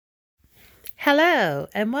Hello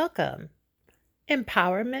and welcome.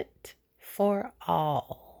 Empowerment for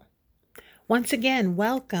all. Once again,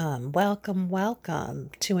 welcome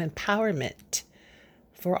to Empowerment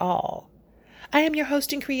for All. I am your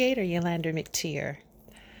host and creator, Yulander McTier.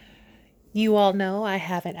 You all know I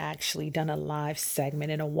haven't actually done a live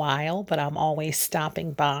segment in a while, but I'm always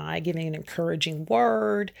stopping by, giving an encouraging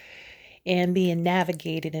word, and being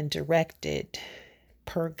navigated and directed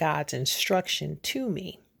per God's instruction to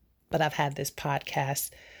me. But I've had this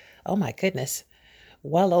podcast, oh my goodness,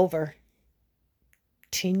 well over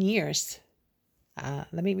 10 years.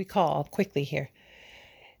 Let me recall quickly here.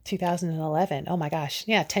 2011. Oh my gosh.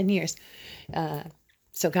 Yeah, 10 years.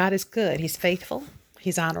 So God is good. He's faithful.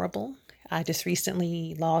 He's honorable. I just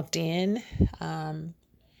recently logged in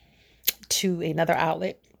to another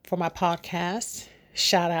outlet for my podcast.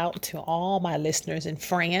 Shout out to all my listeners in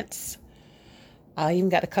France. I even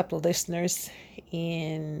got a couple of listeners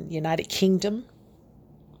in United Kingdom,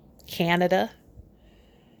 Canada,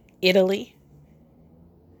 Italy.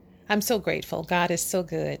 I'm so grateful. God is so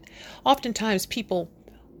good. Oftentimes people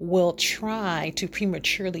will try to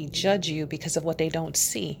prematurely judge you because of what they don't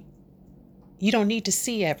see. You don't need to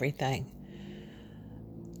see everything.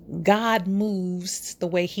 God moves the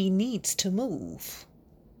way he needs to move.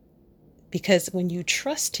 Because when you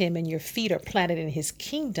trust him and your feet are planted in his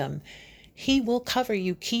kingdom, he will cover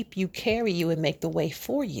you, keep you, carry you, and make the way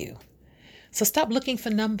for you. So stop looking for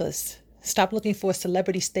numbers. Stop looking for a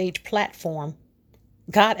celebrity stage platform.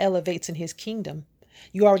 God elevates in his kingdom.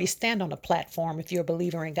 You already stand on a platform if you're a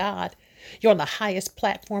believer in God. You're on the highest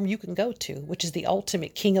platform you can go to, which is the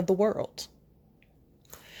ultimate king of the world.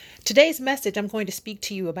 Today's message I'm going to speak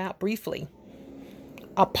to you about briefly.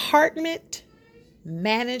 Apartment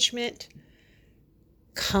management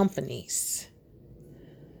companies.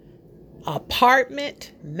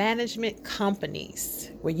 Apartment management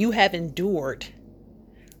companies where you have endured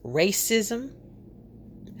racism,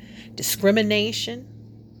 discrimination,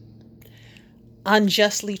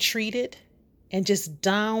 unjustly treated, and just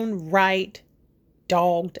downright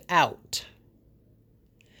dogged out.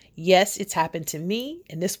 Yes, it's happened to me,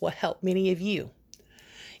 and this will help many of you.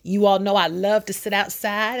 You all know I love to sit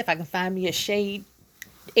outside if I can find me a shade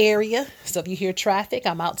area. So if you hear traffic,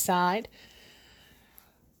 I'm outside.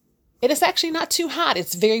 It is actually not too hot.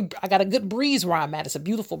 I got a good breeze where I'm at. It's a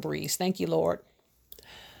beautiful breeze. Thank you, Lord.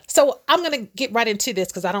 So I'm going to get right into this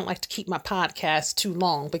because I don't like to keep my podcast too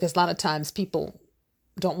long because a lot of times people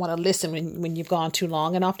don't want to listen when you've gone too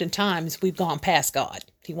long. And oftentimes we've gone past God.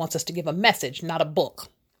 He wants us to give a message, not a book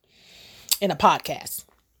in a podcast.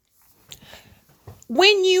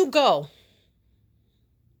 When you go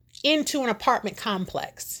into an apartment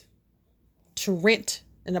complex to rent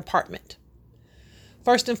an apartment,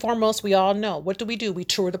 first and foremost, we all know, what do? We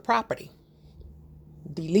tour the property.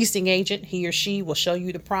 The leasing agent, he or she, will show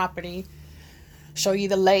you the property, show you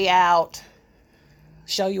the layout,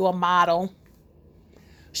 show you a model,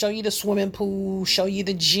 show you the swimming pool, show you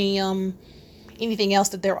the gym, anything else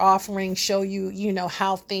that they're offering, show you,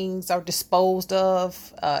 how things are disposed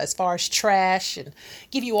of as far as trash, and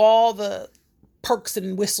give you all the perks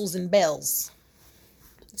and whistles and bells.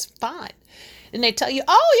 It's fine. And they tell you,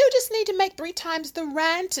 you just need to make 3 times the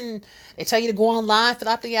rent. And they tell you to go online, fill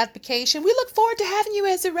out the application. We look forward to having you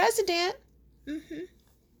as a resident.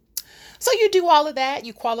 So you do all of that.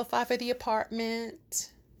 You qualify for the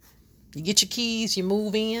apartment. You get your keys. You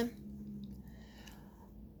move in.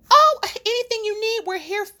 Anything you need, we're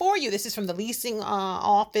here for you. This is from the leasing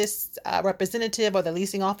office representative or the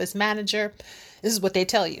leasing office manager. This is what they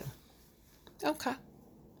tell you. Okay.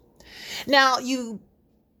 Now,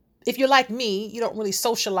 if you're like me, you don't really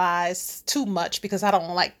socialize too much because I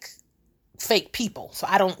don't like fake people. So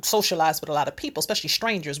I don't socialize with a lot of people, especially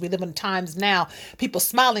strangers. We live in times now, people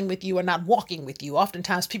smiling with you are not walking with you.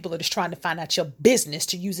 Oftentimes people are just trying to find out your business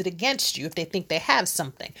to use it against you if they think they have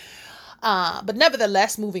something. But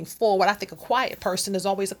nevertheless, moving forward, I think a quiet person is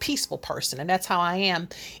always a peaceful person. And that's how I am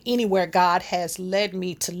anywhere God has led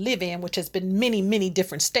me to live in, which has been many, many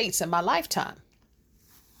different states in my lifetime.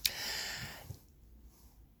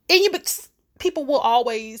 But people will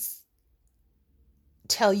always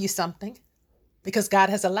tell you something because God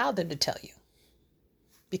has allowed them to tell you,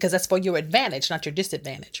 because that's for your advantage, not your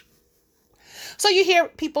disadvantage. So you hear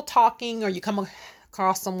people talking, or you come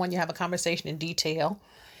across someone, you have a conversation in detail,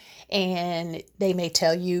 and they may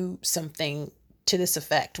tell you something to this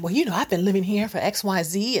effect. Well, I've been living here for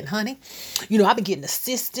XYZ, and honey, I've been getting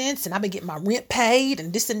assistance, and I've been getting my rent paid,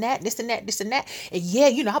 and this and that. And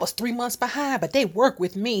yeah, I was 3 months behind, but they work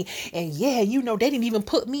with me. And yeah, they didn't even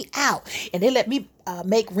put me out, and they let me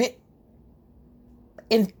make rent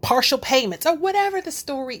in partial payments, or whatever the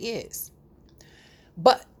story is.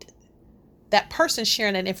 But that person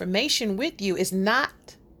sharing that information with you is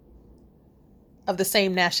not of the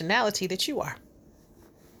same nationality that you are.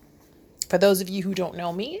 For those of you who don't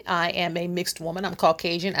know me, I am a mixed woman. I'm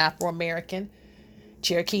Caucasian, Afro-American,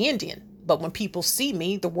 Cherokee Indian. But when people see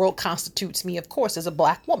me, the world constitutes me, of course, as a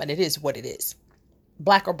black woman. It is what it is.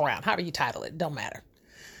 Black or brown, however you title it, don't matter.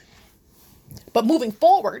 But moving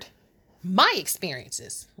forward, my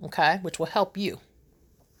experiences, okay, which will help you,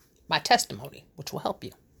 my testimony, which will help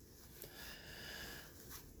you,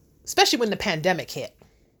 especially when the pandemic hit.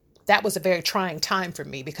 That was a very trying time for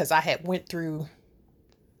me because I had went through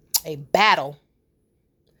a battle.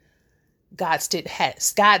 God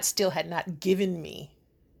still had not given me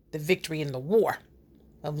the victory in the war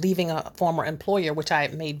of leaving a former employer, which I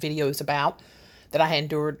had made videos about, that I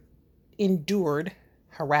had endured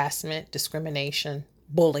harassment, discrimination,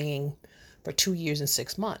 bullying for 2 years and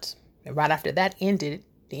 6 months. And right after that ended,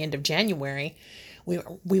 the end of January,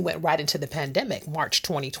 we went right into the pandemic, March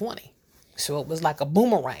 2020. So it was like a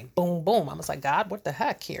boomerang, boom, boom. I was like, God, what the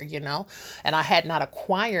heck here, And I had not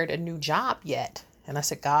acquired a new job yet. And I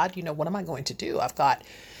said, God, what am I going to do? I've got,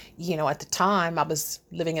 at the time I was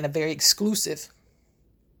living in a very exclusive,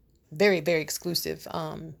 very, very exclusive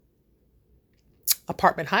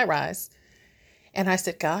apartment high rise. And I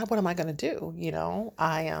said, God, what am I going to do?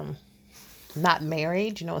 I am not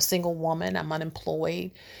married, a single woman. I'm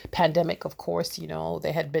unemployed. Pandemic, of course,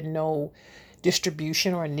 there had been no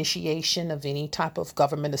distribution or initiation of any type of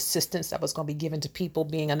government assistance that was going to be given to people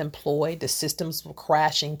being unemployed. The systems were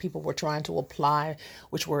crashing. People were trying to apply,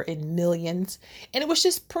 which were in millions. And it was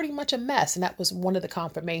just pretty much a mess. And that was one of the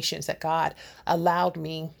confirmations that God allowed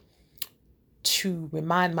me to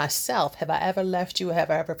remind myself, have I ever left you?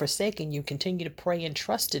 Have I ever forsaken you? Continue to pray and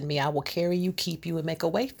trust in me. I will carry you, keep you, and make a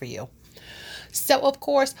way for you. So, of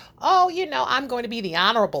course, I'm going to be the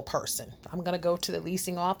honorable person. I'm going to go to the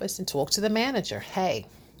leasing office and talk to the manager. Hey,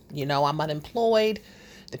 I'm unemployed.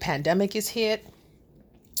 The pandemic is hit.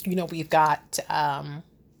 We've got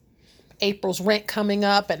April's rent coming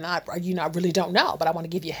up, and I really don't know, but I want to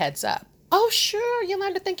give you a heads up. Oh, sure,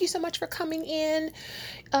 Yulanda, thank you so much for coming in.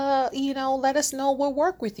 Let us know. We'll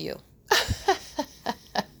work with you.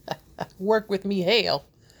 Work with me, hell.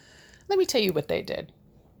 Let me tell you what they did.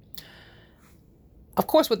 Of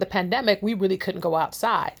course, with the pandemic, we really couldn't go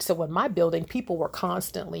outside. So in my building, people were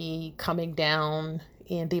constantly coming down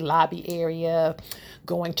in the lobby area,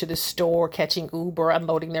 going to the store, catching Uber,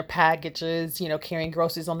 unloading their packages, carrying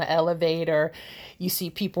groceries on the elevator. You see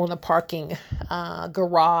people in the parking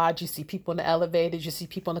garage. You see people in the elevators. You see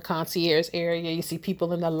people in the concierge area. You see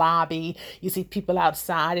people in the lobby. You see people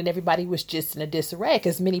outside, and everybody was just in a disarray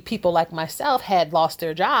because many people like myself had lost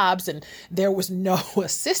their jobs and there was no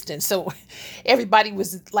assistance. So everybody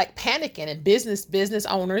was like panicking, and business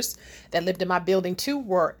owners that lived in my building too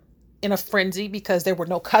were in a frenzy because there were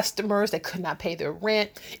no customers. They could not pay their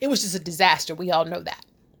rent. It was just a disaster. We all know that.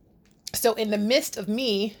 So in the midst of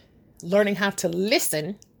me learning how to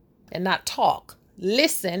listen and not talk,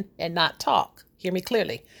 hear me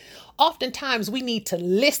clearly. Oftentimes we need to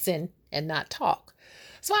listen and not talk.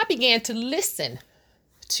 So I began to listen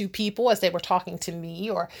to people as they were talking to me,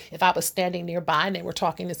 or if I was standing nearby and they were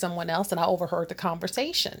talking to someone else and I overheard the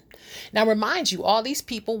conversation. Now, remind you, all these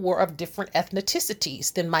people were of different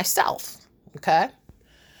ethnicities than myself. Okay.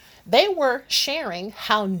 They were sharing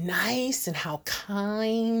how nice and how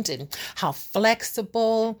kind and how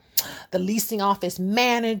flexible the leasing office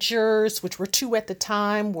managers, which were 2 at the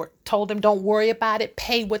time, told them, don't worry about it,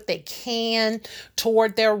 pay what they can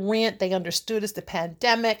toward their rent. They understood it's the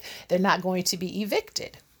pandemic. They're not going to be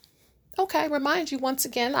evicted. Okay, remind you once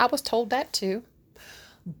again, I was told that too.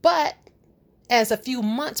 But as a few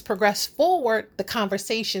months progressed forward, the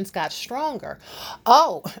conversations got stronger.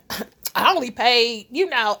 Oh, I only paid,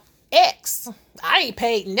 X. I ain't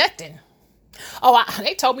paid nothing. Oh,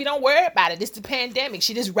 they told me don't worry about it. It's the pandemic.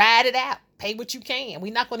 She just ride it out. Pay what you can.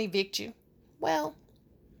 We're not going to evict you. Well,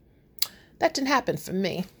 that didn't happen for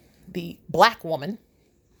me. The black woman,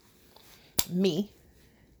 me.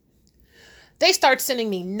 They start sending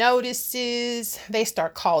me notices. They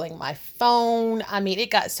start calling my phone. I mean,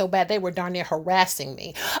 it got so bad. They were darn near harassing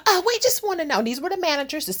me. We just want to know. And these were the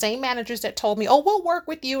managers, the same managers that told me, oh, we'll work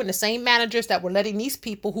with you. And the same managers that were letting these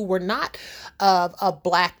people who were not of a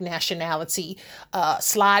black nationality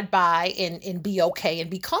slide by and be okay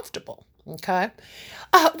and be comfortable. Okay.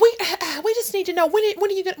 We just need to know when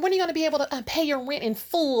are you going to be able to pay your rent in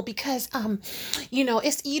full, because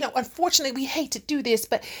it's unfortunately we hate to do this,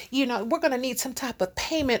 but we're going to need some type of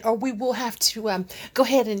payment, or we will have to go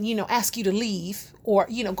ahead and ask you to leave, or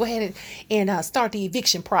go ahead and start the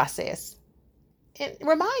eviction process. and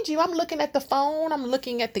remind you, I'm looking at the phone, I'm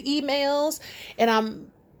looking at the emails, and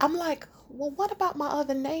I'm like, well, what about my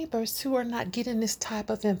other neighbors who are not getting this type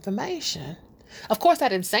of information? Of course, I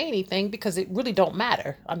didn't say anything because it really don't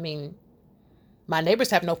matter. I mean, my neighbors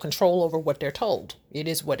have no control over what they're told. It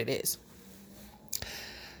is what it is.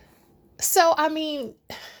 So, I mean,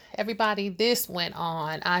 everybody, this went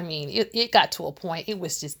on. I mean, it got to a point, it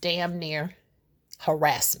was just damn near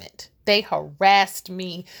harassment. They harassed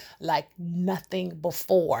me like nothing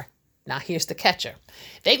before. Now, here's the catcher.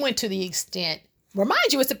 They went to the extent,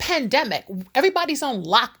 remind you, it's a pandemic. Everybody's on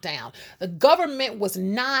lockdown. The government was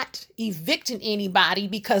not evicting anybody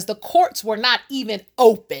because the courts were not even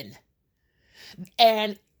open.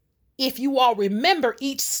 And if you all remember,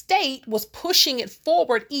 each state was pushing it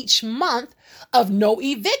forward each month of no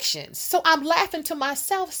evictions. So I'm laughing to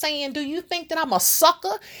myself saying, do you think that I'm a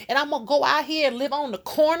sucker and I'm going to go out here and live on the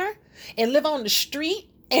corner and live on the street?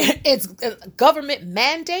 And it's a government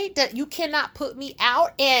mandate that you cannot put me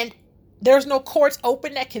out and there's no courts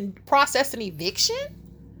open that can process an eviction?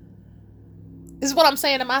 This is what I'm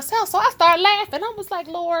saying to myself. So I started laughing. I was like,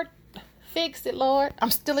 Lord, fix it, Lord. I'm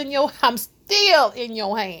still in your hands.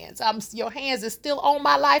 Your hands is still on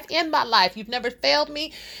my life, in my life. You've never failed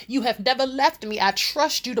me. You have never left me. I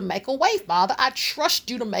trust you to make a way, Father. I trust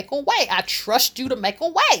you to make a way. I trust you to make a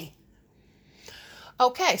way.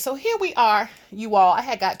 Okay, so here we are, you all. I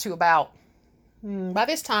had got to about, by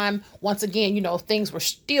this time, once again, things were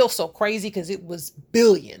still so crazy because it was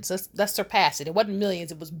billions. Let's surpass it. It wasn't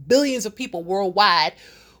millions. It was billions of people worldwide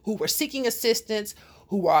who were seeking assistance,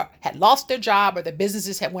 who had lost their job or their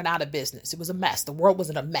businesses had went out of business. It was a mess. The world was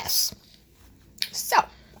in a mess. So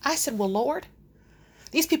I said, well, Lord,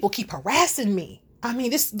 these people keep harassing me. I mean,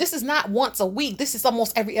 this is not once a week. This is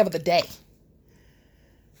almost every other day.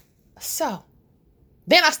 So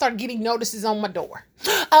then I started getting notices on my door.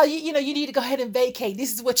 Oh, you need to go ahead and vacate.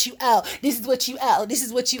 This is what you owe. This is what you owe. This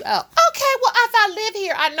is what you owe. Okay, well, if I live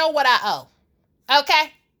here, I know what I owe.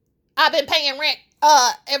 Okay? I've been paying rent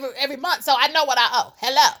every month, so I know what I owe.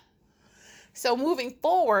 Hello. So moving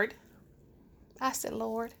forward, I said,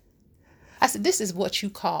 Lord, this is what you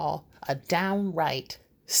call a downright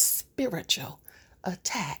spiritual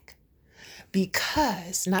attack.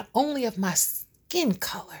 Because not only of my skin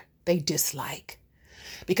color they dislike,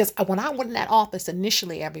 because when I went in that office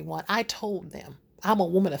initially, everyone, I told them I'm a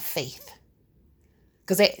woman of faith.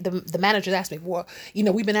 Because the managers asked me, well,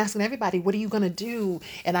 we've been asking everybody, what are you going to do?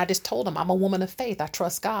 And I just told them, I'm a woman of faith. I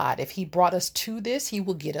trust God. If he brought us to this, he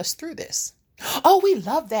will get us through this. Oh, we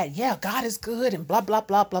love that. Yeah, God is good and blah, blah,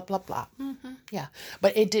 blah, blah, blah, blah. Mm-hmm. Yeah.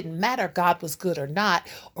 But it didn't matter God was good or not,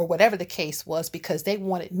 or whatever the case was, because they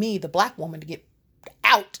wanted me, the black woman, to get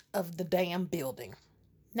out of the damn building.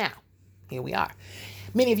 Now, here we are.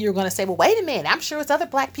 Many of you are going to say, well, wait a minute. I'm sure it's other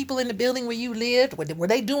black people in the building where you lived. Were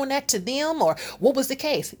they doing that to them, or what was the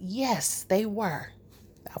case? Yes, they were.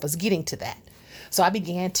 I was getting to that. So I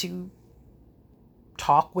began to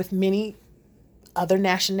talk with many other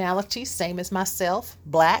nationalities, same as myself,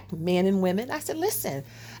 black men and women. I said, listen,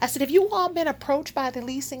 have you all been approached by the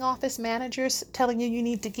leasing office managers telling you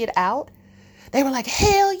need to get out? They were like,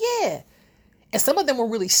 hell yeah. And some of them were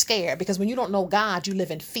really scared because when you don't know God, you live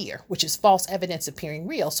in fear, which is false evidence appearing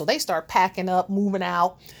real. So they start packing up, moving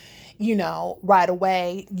out, right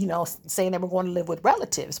away, saying they were going to live with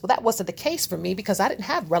relatives. Well, that wasn't the case for me because I didn't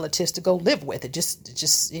have relatives to go live with.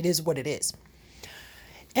 It is what it is.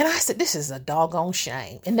 And I said, this is a doggone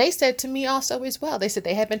shame. And they said to me also as well, they said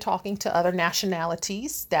they had been talking to other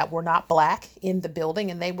nationalities that were not black in the building,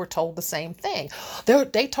 and they were told the same thing.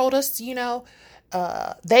 They told us,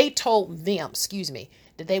 they told them,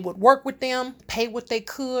 that they would work with them, pay what they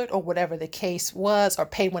could, or whatever the case was, or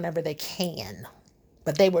pay whenever they can.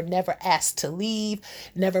 But they were never asked to leave,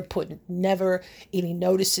 never any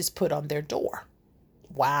notices put on their door.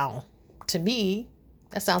 Wow. To me,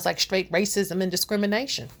 that sounds like straight racism and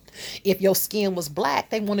discrimination. If your skin was black,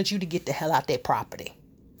 they wanted you to get the hell out their property.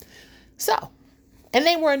 So, and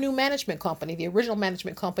they were a new management company. The original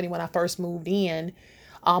management company, when I first moved in,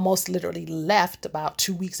 almost literally left about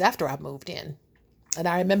 2 weeks after I moved in. And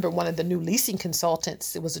I remember one of the new leasing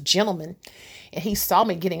consultants, it was a gentleman, and he saw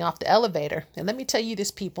me getting off the elevator. And let me tell you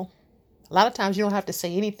this, people, a lot of times you don't have to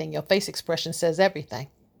say anything. Your face expression says everything.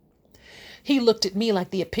 He looked at me like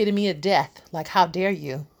the epitome of death, like, how dare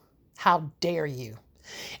you? How dare you?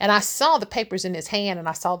 And I saw the papers in his hand, and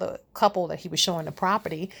I saw the couple that he was showing the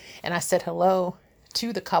property. And I said hello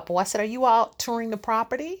to the couple. I said, are you all touring the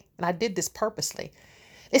property? And I did this purposely.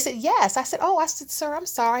 They said, yes. I said, sir, I'm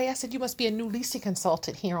sorry. I said, you must be a new leasing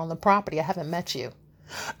consultant here on the property. I haven't met you.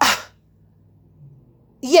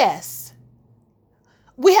 Yes.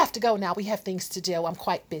 We have to go now. We have things to do. I'm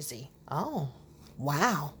quite busy. Oh,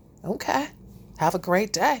 wow. Okay. Have a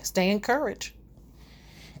great day. Stay encouraged.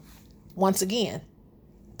 Once again,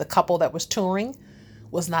 the couple that was touring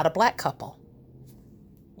was not a Black couple.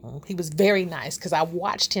 He was very nice because I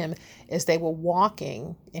watched him as they were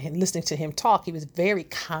walking and listening to him talk. He was very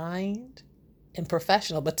kind and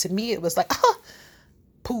professional. But to me, it was like,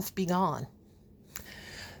 poof, be gone.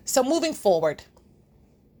 So moving forward,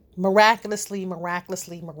 miraculously, by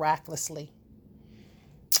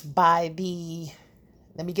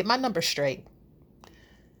let me get my numbers straight.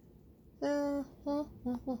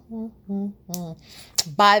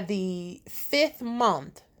 By the 5th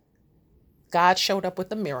month, God showed up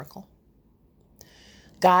with a miracle.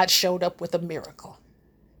 God showed up with a miracle.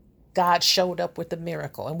 God showed up with a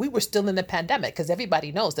miracle. And we were still in the pandemic because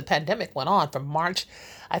everybody knows the pandemic went on from March,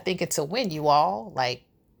 I think it's when you all, like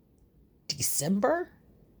December,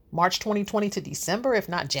 March 2020 to December, if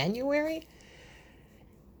not January,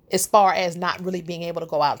 as far as not really being able to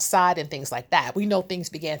go outside and things like that. We know things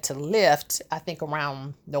began to lift, I think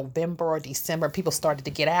around November or December, people started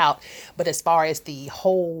to get out. But as far as the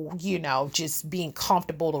whole, just being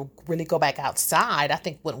comfortable to really go back outside, I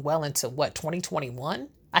think went well into 2021?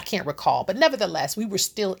 I can't recall. But nevertheless, we were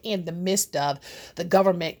still in the midst of the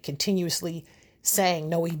government continuously saying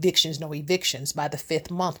no evictions by the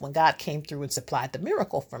 5th month when God came through and supplied the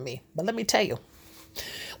miracle for me. But let me tell you,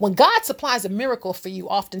 when God supplies a miracle for you,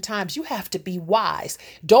 oftentimes you have to be wise.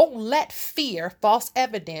 Don't let fear, false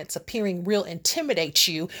evidence appearing real intimidate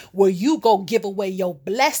you where you go give away your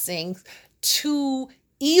blessings to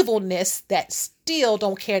evilness that still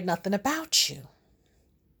don't care nothing about you.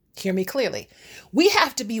 Hear me clearly. We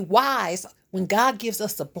have to be wise when God gives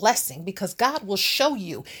us a blessing because God will show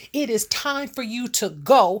you it is time for you to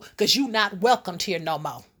go because you're not welcomed here no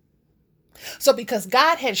more. So because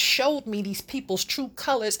God had showed me these people's true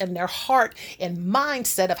colors and their heart and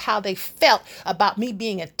mindset of how they felt about me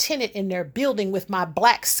being a tenant in their building with my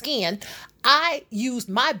Black skin, I used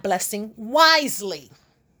my blessing wisely.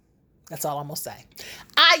 That's all I'm going to say.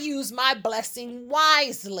 I used my blessing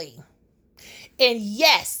wisely. And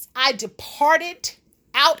yes, I departed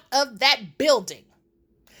out of that building.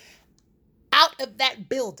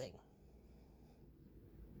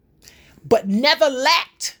 But never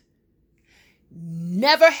lacked.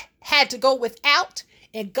 Never had to go without,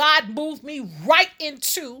 and God moved me right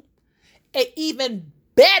into an even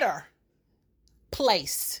better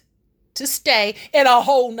place to stay in a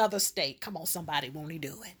whole nother state. Come on, somebody, won't he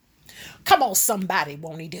do it? Come on, somebody,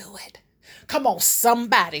 won't he do it? Come on,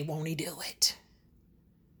 somebody, won't he do it?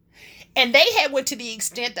 And they had went to the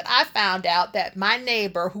extent that I found out that my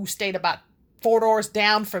neighbor who stayed about 4 doors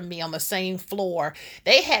down from me on the same floor,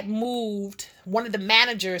 they had moved. One of the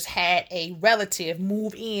managers had a relative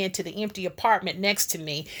move into the empty apartment next to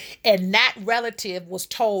me. And that relative was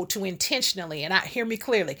told to intentionally, and hear me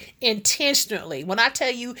clearly, intentionally. When I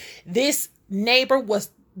tell you this neighbor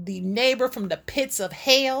was the neighbor from the pits of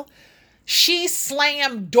hell, she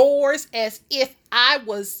slammed doors as if I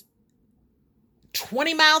was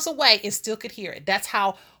 20 miles away and still could hear it. That's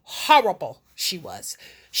how horrible she was.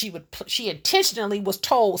 She intentionally was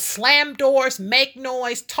told, slam doors, make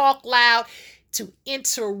noise, talk loud to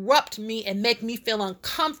interrupt me and make me feel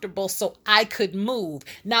uncomfortable so I could move.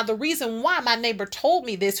 Now, the reason why my neighbor told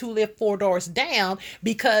me this, who lived 4 doors down,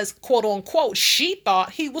 because quote unquote, she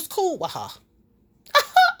thought he was cool with her.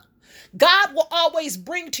 God will always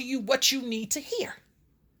bring to you what you need to hear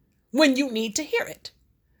when you need to hear it.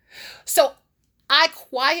 So I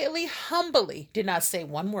quietly, humbly did not say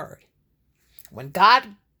one word. When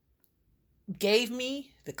God gave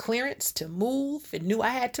me the clearance to move and knew I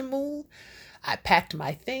had to move, I packed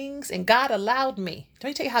my things and God allowed me. Let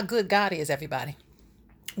me tell you how good God is, everybody.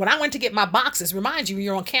 When I went to get my boxes, remind you,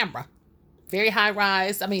 you're on camera. Very high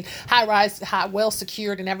rise, well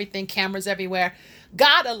secured and everything, cameras everywhere.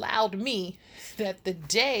 God allowed me that the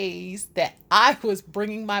days that I was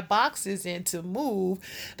bringing my boxes in to move,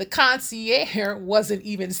 the concierge wasn't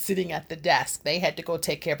even sitting at the desk. They had to go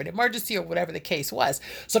take care of an emergency or whatever the case was.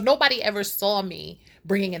 So nobody ever saw me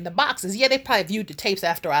bringing in the boxes. Yeah, they probably viewed the tapes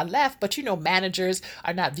after I left, but managers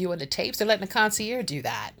are not viewing the tapes. They're letting the concierge do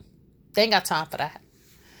that. They ain't got time for that.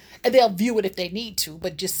 And they'll view it if they need to,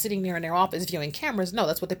 but just sitting there in their office viewing cameras, no,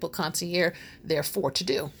 that's what they put concierge there for to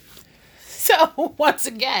do. So once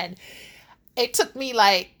again, it took me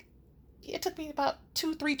about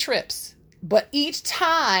 2-3 trips. But each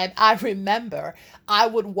time I remember, I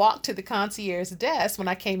would walk to the concierge's desk when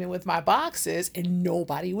I came in with my boxes and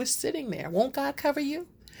nobody was sitting there. Won't God cover you?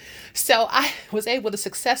 So I was able to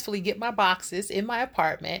successfully get my boxes in my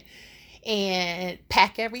apartment and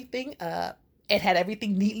pack everything up and had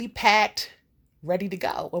everything neatly packed, ready to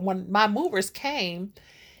go. And when my movers came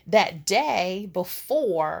that day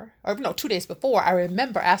before, or no, 2 days before, I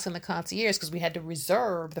remember asking the concierge, because we had to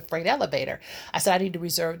reserve the freight elevator. I said, I need to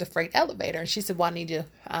reserve the freight elevator. And she said, well, I need to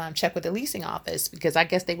check with the leasing office, because I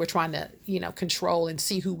guess they were trying to, control and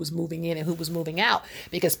see who was moving in and who was moving out,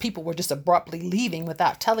 because people were just abruptly leaving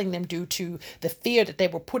without telling them, due to the fear that they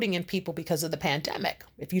were putting in people because of the pandemic.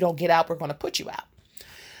 If you don't get out, we're going to put you out.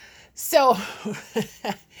 So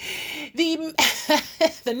the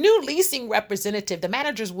new leasing representative, the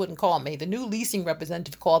managers wouldn't call me. The new leasing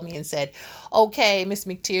representative called me and said, okay, Miss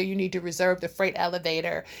McTier, you need to reserve the freight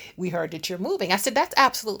elevator. We heard that you're moving. I said, that's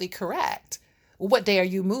absolutely correct. Well, what day are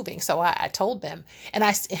you moving? So I told them, and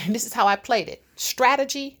this is how I played it: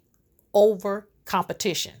 strategy over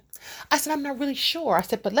competition. I said, I'm not really sure. I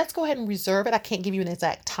said, but let's go ahead and reserve it. I can't give you an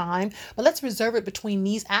exact time, but let's reserve it between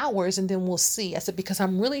these hours and then we'll see. I said, because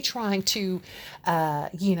I'm really trying to,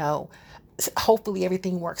 hopefully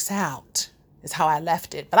everything works out, is how I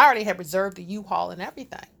left it. But I already had reserved the U-Haul and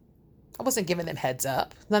everything. I wasn't giving them heads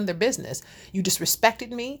up. None of their business. You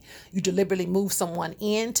disrespected me. You deliberately moved someone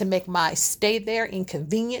in to make my stay there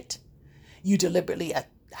inconvenient. You deliberately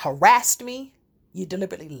harassed me. You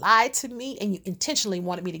deliberately lied to me, and you intentionally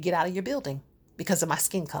wanted me to get out of your building because of my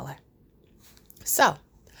skin color. So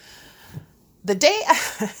the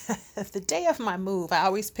day of my move, I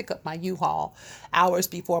always pick up my U-Haul hours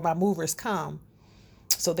before my movers come.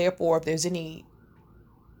 So therefore, if there's any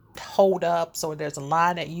holdups or there's a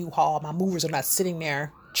line at U-Haul, my movers are not sitting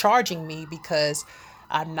there charging me because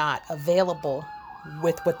I'm not available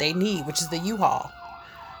with what they need, which is the U-Haul.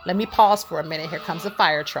 Let me pause for a minute. Here comes a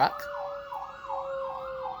fire truck.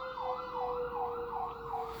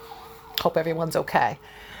 Hope everyone's okay.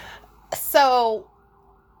 So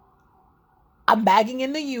I'm bagging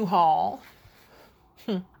in the U-Haul.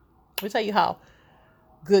 Let me tell you how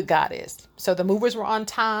good God is. So the movers were on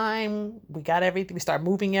time. We got everything. We started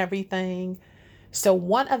moving everything. So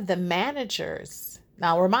one of the managers,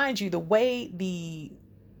 now remind you, the way the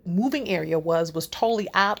moving area was totally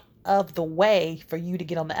out of the way for you to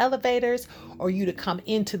get on the elevators or you to come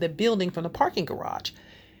into the building from the parking garage.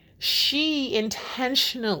 She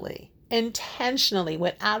intentionally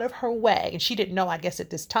went out of her way, and she didn't know, I guess at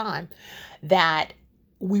this time, that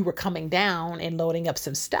we were coming down and loading up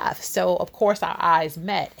some stuff. So of course our eyes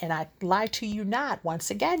met, and I lie to you not.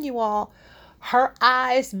 Once again, you all, her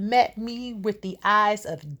eyes met me with the eyes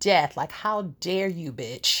of death. Like, how dare you,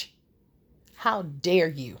 bitch? How dare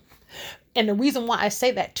you? And the reason why I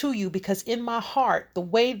say that to you, because in my heart, the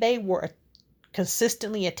way they were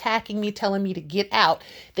consistently attacking me, telling me to get out,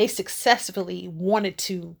 they successfully wanted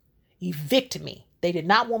to evict me. They did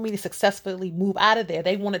not want me to successfully move out of there.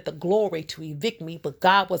 They wanted the glory to evict me, but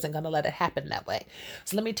God wasn't going to let it happen that way.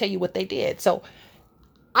 So let me tell you what they did. So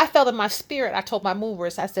I felt in my spirit, I told my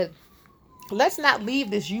movers, I said, let's not leave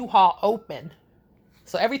this U-Haul open.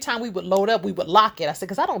 So every time we would load up, we would lock it. I said,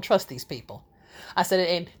 because I don't trust these people. I said,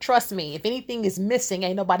 and trust me, if anything is missing,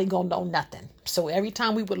 ain't nobody gonna know nothing. So every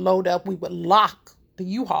time we would load up, we would lock the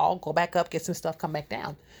U-Haul, go back up, get some stuff, come back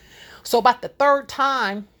down. So about the third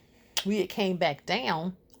time we came back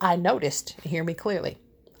down, I noticed, hear me clearly,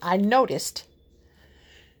 I noticed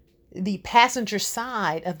the passenger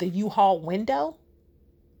side of the U-Haul window,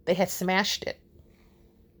 they had smashed it.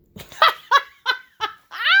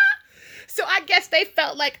 So I guess they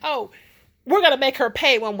felt like, oh, we're going to make her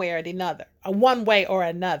pay one way or another, one way or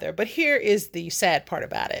another. But here is the sad part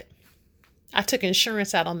about it. I took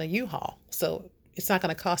insurance out on the U-Haul, so it's not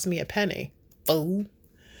going to cost me a penny. Fool.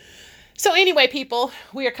 So anyway, people,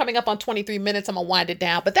 we are coming up on 23 minutes. I'm going to wind it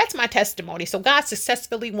down, but that's my testimony. So God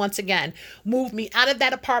successfully, once again, moved me out of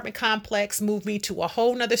that apartment complex, moved me to a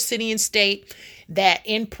whole nother city and state that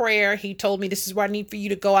in prayer, he told me, this is where I need for you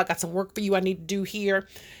to go. I got some work for you I need to do here,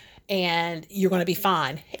 and you're going to be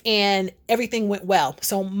fine. And everything went well.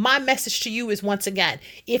 So my message to you is, once again,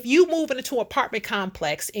 if you move into an apartment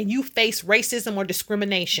complex and you face racism or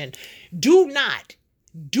discrimination, do not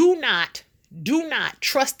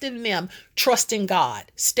trust in them, trust in God.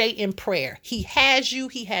 Stay in prayer. He has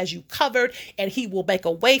you covered, and he will make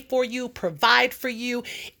a way for you, provide for you,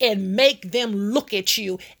 and make them look at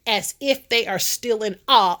you as if they are still in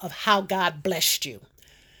awe of how God blessed you.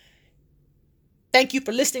 Thank you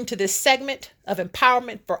for listening to this segment of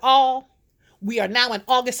Empowerment for All. We are now in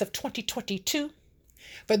August of 2022.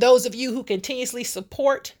 For those of you who continuously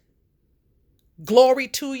support, glory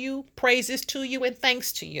to you, praises to you, and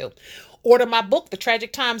thanks to you. Order my book, The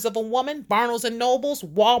Tragic Times of a Woman, Barnes & Nobles,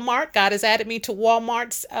 Walmart. God has added me to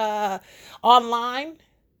Walmart's online.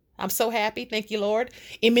 I'm so happy. Thank you, Lord.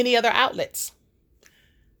 In many other outlets.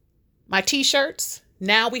 My t-shirts.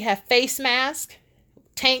 Now we have face masks,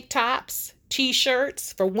 tank tops,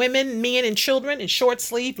 t-shirts for women, men, and children in short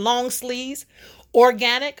sleeve, long sleeves,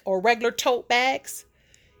 organic or regular tote bags.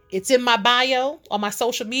 It's in my bio on my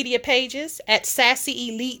social media pages at Sassy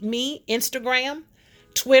Elite Me, Instagram,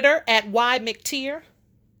 Twitter at McTier.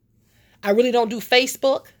 I really don't do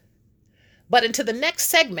Facebook. But into the next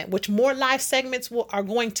segment, which more live segments are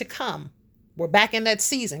going to come. We're back in that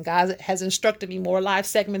season. God has instructed me more live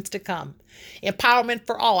segments to come. Empowerment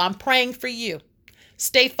for all. I'm praying for you.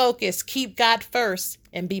 Stay focused, keep God first,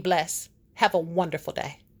 and be blessed. Have a wonderful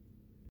day.